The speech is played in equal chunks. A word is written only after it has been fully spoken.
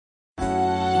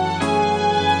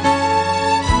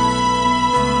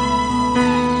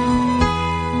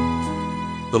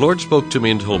Lord spoke to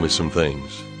me and told me some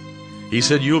things. He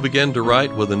said, you'll begin to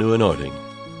write with a new anointing.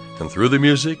 And through the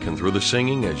music and through the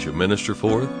singing as you minister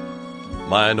forth,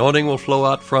 my anointing will flow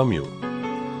out from you.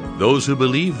 Those who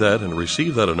believe that and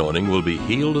receive that anointing will be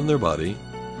healed in their body.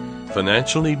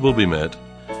 Financial need will be met.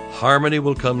 Harmony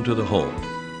will come to the home.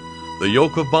 The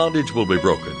yoke of bondage will be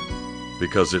broken,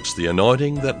 because it's the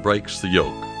anointing that breaks the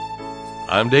yoke.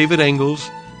 I'm David Engels,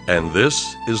 and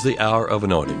this is the Hour of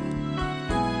Anointing.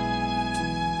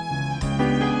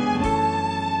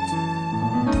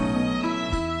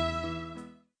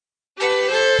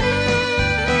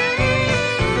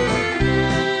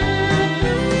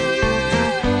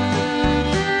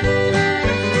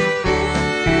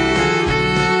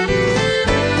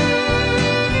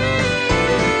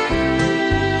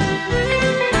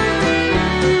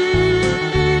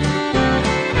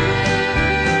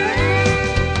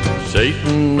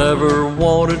 Satan never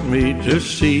wanted me to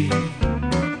see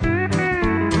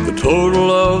the total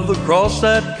of the cross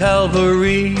at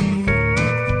Calvary,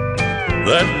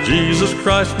 that Jesus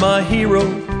Christ, my hero,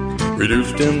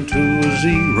 reduced into a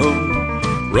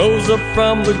zero, rose up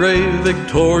from the grave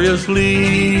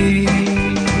victoriously.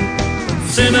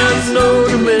 Sin has no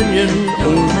dominion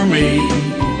over me.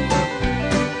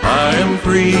 I am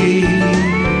free,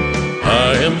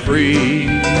 I am free.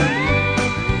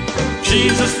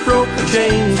 Jesus broke the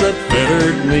chains that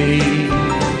fettered me.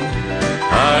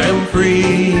 I am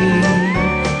free,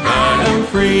 I am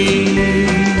free.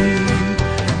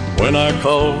 When I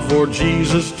called for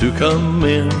Jesus to come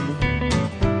in,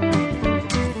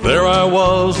 there I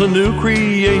was, a new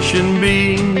creation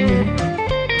being.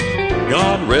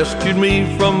 God rescued me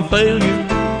from failure,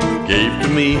 gave to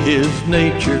me His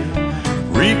nature,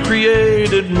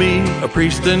 recreated me a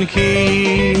priest and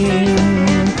king.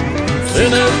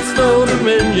 Sin has no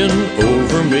dominion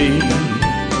over me.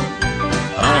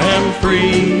 I am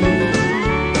free,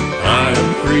 I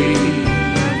am free.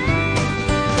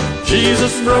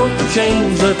 Jesus broke the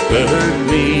chains that fettered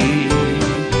me.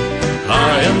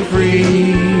 I am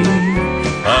free,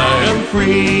 I am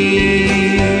free.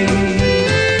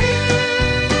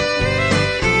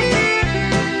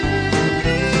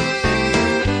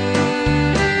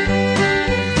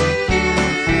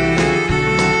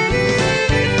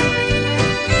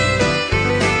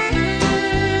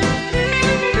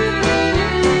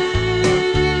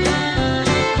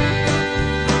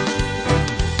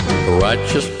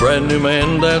 Righteous, brand new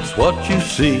man, that's what you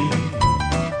see.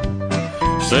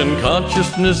 Sin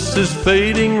consciousness is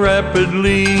fading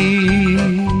rapidly.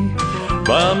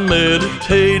 By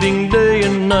meditating day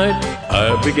and night,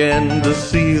 I began to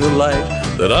see the light,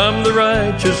 that I'm the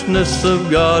righteousness of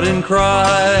God in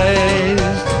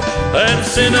Christ, and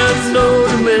sin has no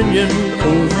dominion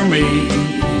over me.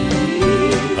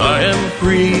 I am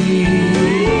free,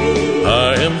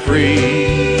 I am free.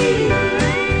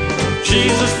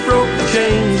 Jesus broke the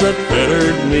chains that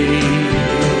fettered me.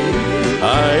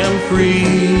 I am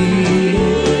free,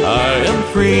 I am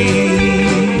free.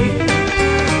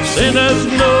 Sin has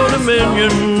no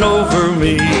dominion over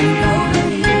me.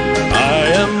 I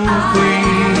am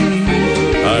free,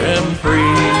 I am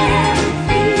free.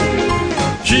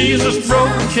 Jesus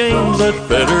broke the chains that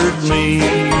fettered me.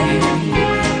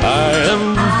 I am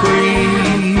free,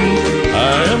 I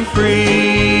am free.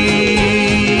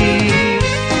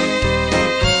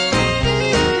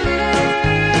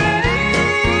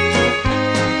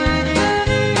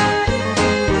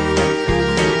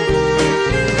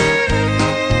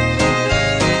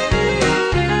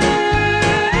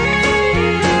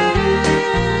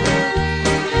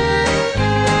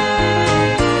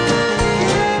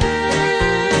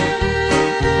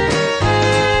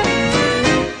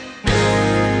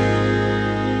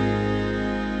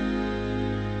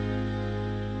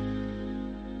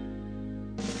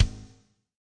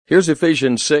 Here's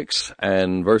Ephesians 6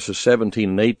 and verses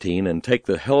 17 and 18, and take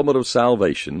the helmet of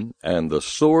salvation and the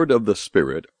sword of the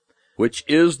Spirit, which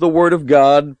is the Word of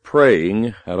God,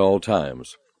 praying at all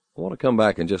times. I want to come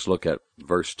back and just look at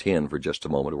verse 10 for just a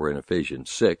moment. We're in Ephesians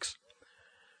 6,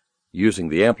 using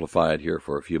the Amplified here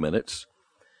for a few minutes.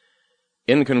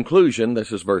 In conclusion,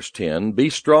 this is verse 10, be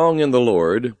strong in the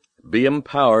Lord, be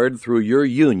empowered through your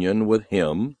union with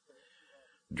Him.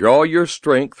 Draw your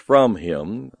strength from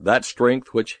Him, that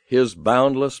strength which His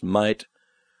boundless might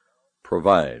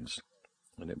provides.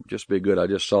 And it would just be good, I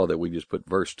just saw that we just put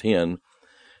verse 10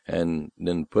 and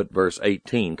then put verse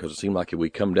 18, because it seemed like if we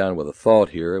come down with a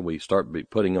thought here and we start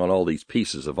putting on all these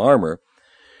pieces of armor,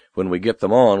 when we get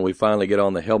them on, we finally get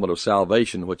on the helmet of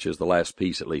salvation, which is the last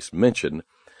piece at least mentioned,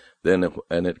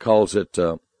 and it calls it,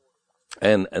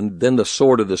 and then the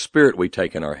sword of the Spirit we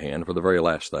take in our hand for the very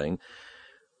last thing.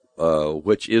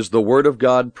 which is the Word of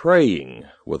God, praying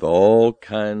with all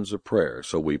kinds of prayer.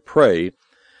 So we pray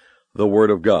the Word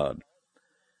of God.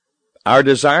 Our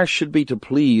desire should be to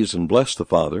please and bless the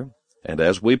Father, and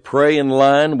as we pray in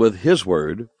line with His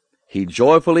Word, He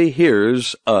joyfully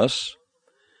hears us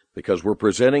because we're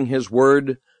presenting His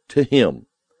Word to Him.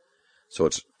 So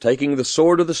it's taking the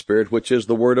sword of the Spirit, which is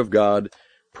the Word of God,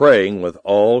 praying with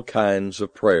all kinds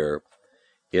of prayer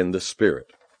in the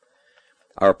Spirit.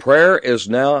 Our prayer is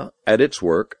now at its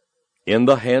work in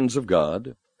the hands of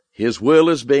God. His will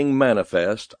is being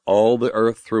manifest all the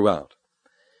earth throughout.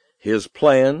 His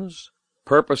plans,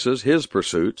 purposes, His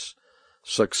pursuits,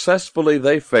 successfully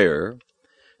they fare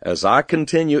as I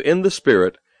continue in the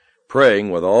Spirit, praying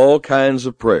with all kinds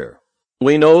of prayer.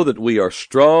 We know that we are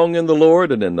strong in the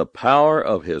Lord and in the power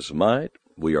of His might.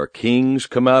 We are kings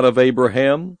come out of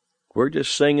Abraham. We're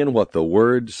just singing what the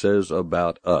Word says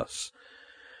about us.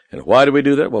 And why do we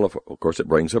do that? Well, of course, it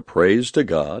brings a praise to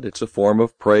God. It's a form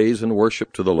of praise and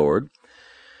worship to the Lord.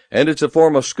 And it's a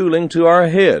form of schooling to our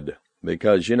head,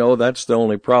 because, that's the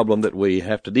only problem that we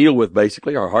have to deal with,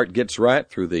 basically. Our heart gets right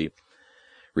through the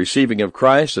receiving of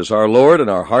Christ as our Lord, and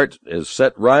our heart is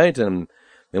set right, and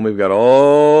then we've got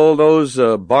all those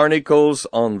barnacles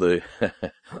on the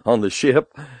on the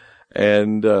ship,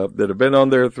 and that have been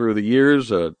on there through the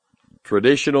years,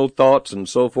 traditional thoughts and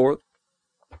so forth.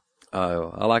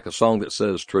 I like a song that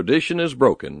says, "Tradition is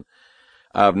broken.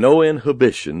 I've no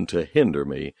inhibition to hinder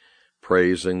me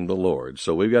praising the Lord."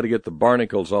 So we've got to get the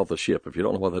barnacles off the ship. If you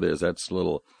don't know what that is, that's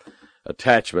little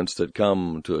attachments that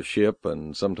come to a ship,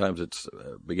 and sometimes it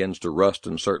begins to rust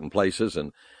in certain places,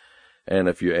 and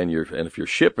if your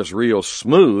ship is real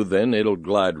smooth, then it'll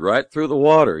glide right through the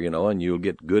water, and you'll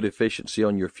get good efficiency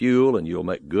on your fuel, and you'll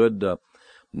make good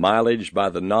mileage by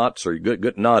the knots, or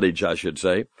good knottage, I should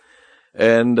say.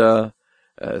 And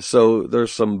so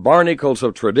there's some barnacles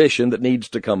of tradition that needs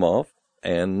to come off,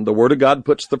 and the Word of God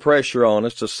puts the pressure on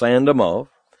us to sand them off.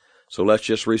 So let's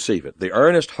just receive it. The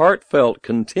earnest, heartfelt,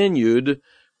 continued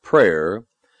prayer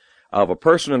of a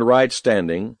person in right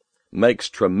standing makes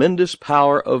tremendous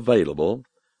power available,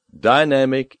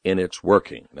 dynamic in its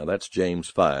working. Now that's James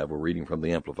 5. We're reading from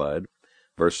the Amplified,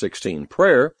 verse 16.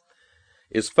 Prayer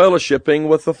is fellowshipping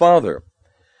with the Father,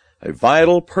 a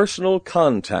vital personal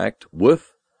contact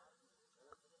with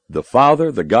the Father,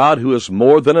 the God who is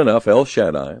more than enough, El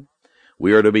Shaddai.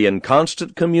 We are to be in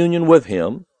constant communion with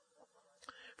Him.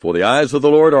 For the eyes of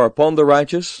the Lord are upon the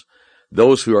righteous,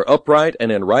 those who are upright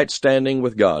and in right standing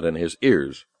with God, and His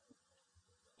ears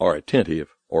are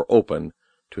attentive or open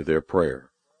to their prayer.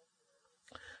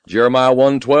 Jeremiah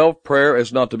 1:12, prayer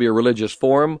is not to be a religious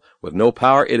form with no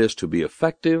power. It is to be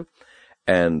effective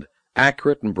and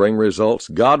accurate and bring results.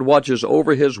 God watches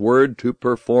over His Word to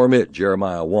perform it,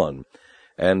 Jeremiah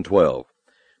 1:12.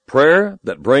 Prayer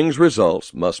that brings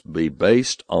results must be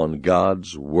based on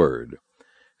God's Word.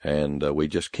 And we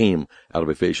just came out of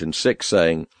Ephesians 6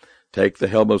 saying, take the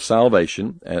helmet of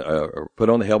salvation, or put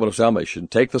on the helmet of salvation,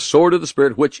 take the sword of the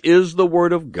Spirit, which is the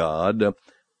Word of God,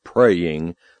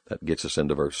 praying. That gets us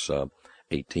into verse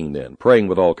 18 then. Praying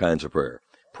with all kinds of prayer.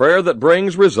 Prayer that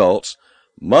brings results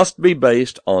must be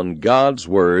based on God's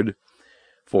Word,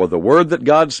 for the Word that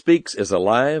God speaks is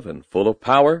alive and full of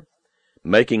power,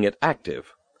 making it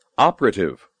active,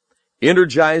 operative,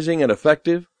 energizing, and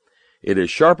effective. It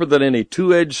is sharper than any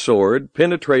two-edged sword,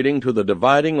 penetrating to the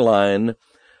dividing line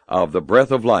of the breath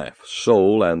of life,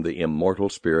 soul, and the immortal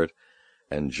spirit,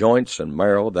 and joints and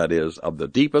marrow, that is, of the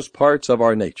deepest parts of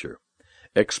our nature,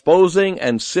 exposing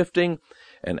and sifting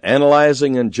and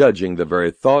analyzing and judging the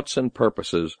very thoughts and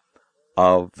purposes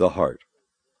of the heart.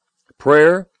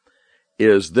 Prayer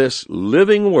is this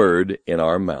living word in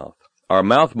our mouth. Our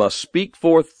mouth must speak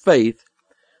forth faith,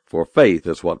 for faith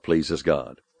is what pleases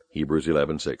God. Hebrews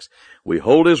 11:6. We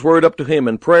hold His Word up to Him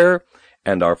in prayer,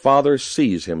 and our Father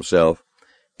sees Himself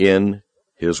in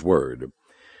His Word.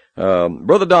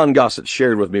 Brother Don Gossett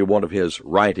shared with me one of his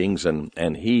writings,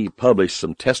 and he published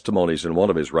some testimonies in one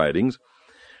of his writings.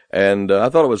 And I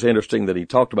thought it was interesting that he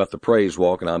talked about the praise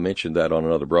walk, and I mentioned that on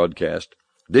another broadcast.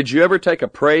 Did you ever take a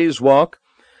praise walk?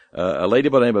 A lady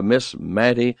by the name of Miss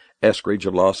Mattie Eskridge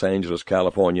of Los Angeles,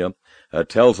 California,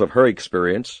 tells of her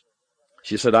experience.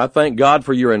 She said, I thank God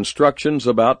for your instructions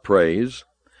about praise.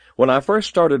 When I first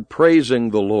started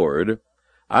praising the Lord,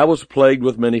 I was plagued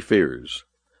with many fears.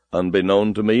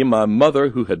 Unbeknown to me, my mother,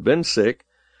 who had been sick,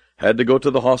 had to go to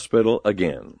the hospital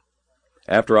again.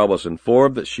 After I was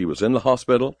informed that she was in the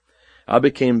hospital, I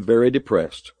became very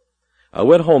depressed. I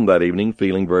went home that evening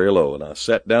feeling very low, and I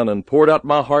sat down and poured out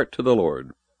my heart to the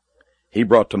Lord. He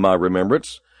brought to my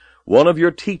remembrance one of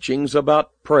your teachings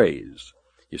about praise.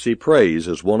 You see, praise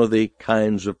is one of the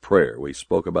kinds of prayer. We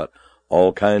spoke about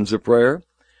all kinds of prayer.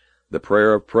 The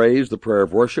prayer of praise, the prayer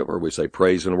of worship, or we say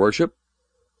praise and worship,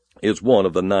 is one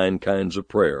of the 9 kinds of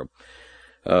prayer.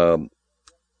 The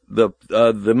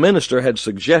minister had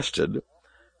suggested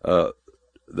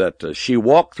that she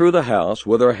walk through the house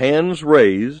with her hands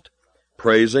raised,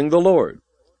 praising the Lord.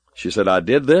 She said, I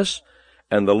did this,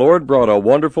 and the Lord brought a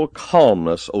wonderful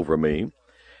calmness over me,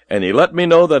 and He let me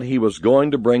know that He was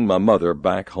going to bring my mother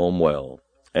back home well.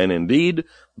 And indeed,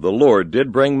 the Lord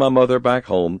did bring my mother back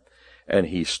home, and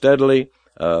He steadily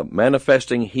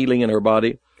manifesting healing in her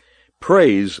body.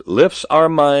 Praise lifts our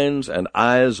minds and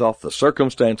eyes off the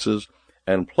circumstances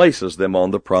and places them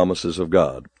on the promises of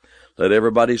God. Let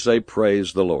everybody say,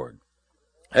 praise the Lord.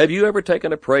 Have you ever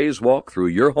taken a praise walk through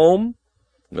your home?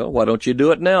 Well, why don't you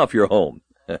do it now if you're home?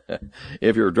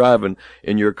 If you're driving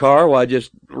in your car, why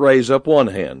just raise up one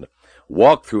hand.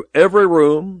 Walk through every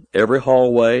room, every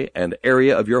hallway, and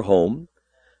area of your home.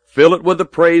 Fill it with the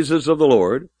praises of the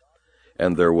Lord,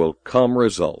 and there will come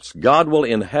results. God will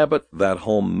inhabit that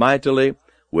home mightily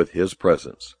with His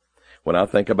presence. When I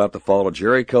think about the fall of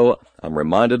Jericho, I'm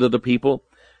reminded of the people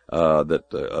of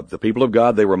the people of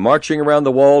God. They were marching around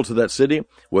the walls of that city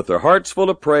with their hearts full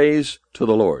of praise to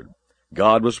the Lord.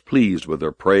 God was pleased with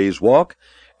their praise walk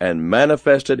and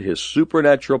manifested His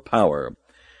supernatural power.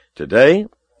 Today,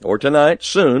 or tonight,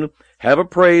 soon, have a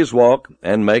praise walk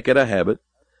and make it a habit.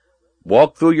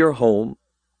 Walk through your home.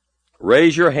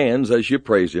 Raise your hands as you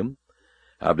praise Him.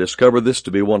 I've discovered this to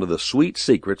be one of the sweet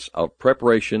secrets of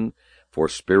preparation for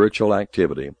spiritual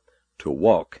activity, to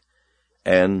walk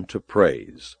and to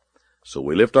praise. So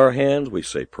we lift our hands, we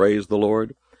say, praise the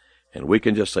Lord, and we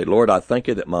can just say, Lord, I thank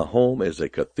You that my home is a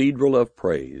cathedral of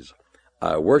praise.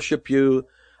 I worship You,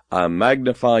 I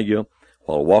magnify You,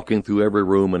 while walking through every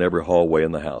room and every hallway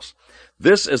in the house.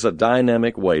 This is a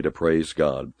dynamic way to praise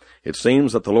God. It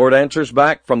seems that the Lord answers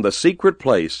back from the secret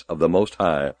place of the Most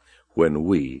High when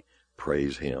we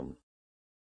praise Him.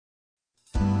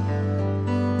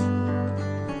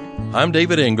 I'm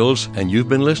David Ingalls, and you've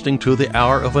been listening to The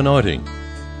Hour of Anointing.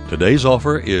 Today's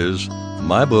offer is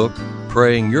my book,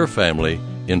 Praying Your Family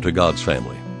into God's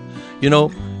Family. You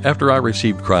know, after I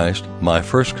received Christ, my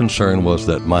first concern was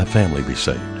that my family be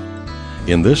saved.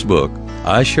 In this book,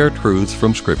 I share truths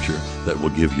from Scripture that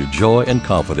will give you joy and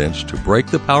confidence to break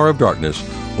the power of darkness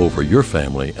over your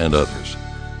family and others.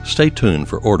 Stay tuned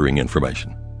for ordering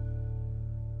information.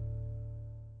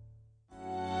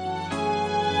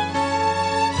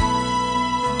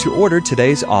 To order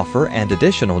today's offer and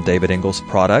additional David Ingalls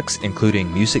products,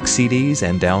 including music CDs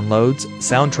and downloads,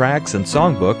 soundtracks, and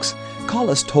songbooks, call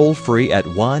us toll-free at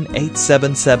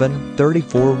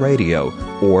 1-877-34-RADIO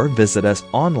or visit us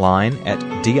online at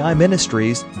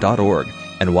diministries.org.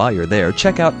 And while you're there,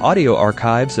 check out audio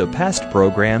archives of past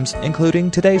programs, including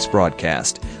today's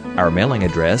broadcast. Our mailing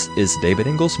address is David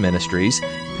Ingalls Ministries,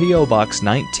 P.O. Box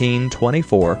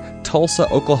 1924, Tulsa,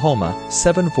 Oklahoma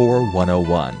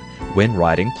 74101. When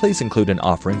writing, please include an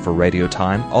offering for radio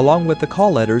time along with the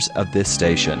call letters of this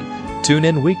station. Tune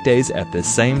in weekdays at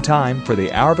this same time for the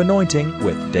Hour of Anointing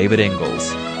with David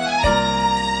Ingalls.